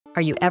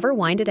Are you ever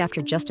winded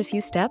after just a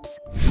few steps?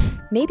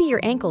 Maybe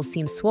your ankles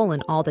seem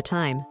swollen all the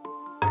time.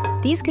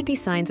 These could be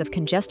signs of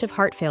congestive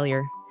heart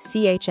failure,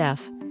 CHF,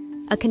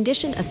 a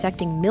condition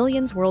affecting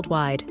millions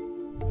worldwide.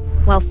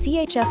 While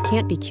CHF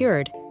can't be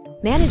cured,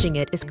 managing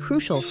it is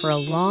crucial for a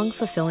long,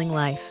 fulfilling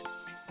life.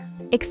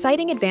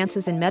 Exciting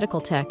advances in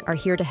medical tech are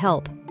here to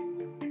help.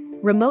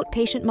 Remote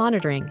patient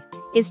monitoring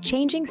is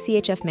changing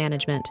CHF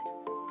management.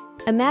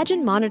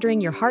 Imagine monitoring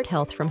your heart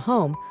health from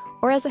home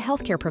or as a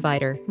healthcare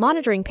provider,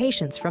 monitoring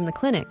patients from the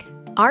clinic.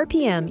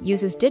 RPM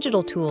uses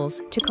digital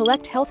tools to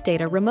collect health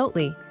data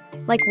remotely,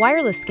 like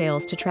wireless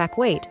scales to track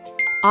weight,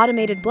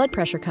 automated blood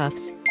pressure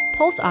cuffs,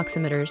 pulse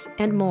oximeters,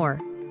 and more.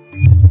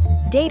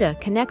 Data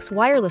connects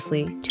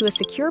wirelessly to a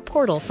secure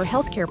portal for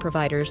healthcare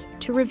providers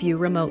to review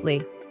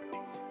remotely.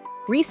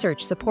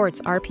 Research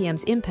supports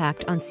RPM's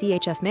impact on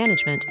CHF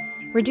management,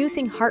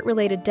 reducing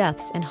heart-related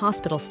deaths and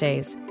hospital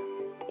stays.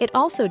 It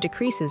also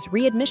decreases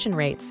readmission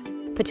rates,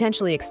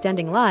 potentially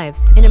extending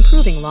lives and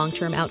improving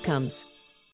long-term outcomes.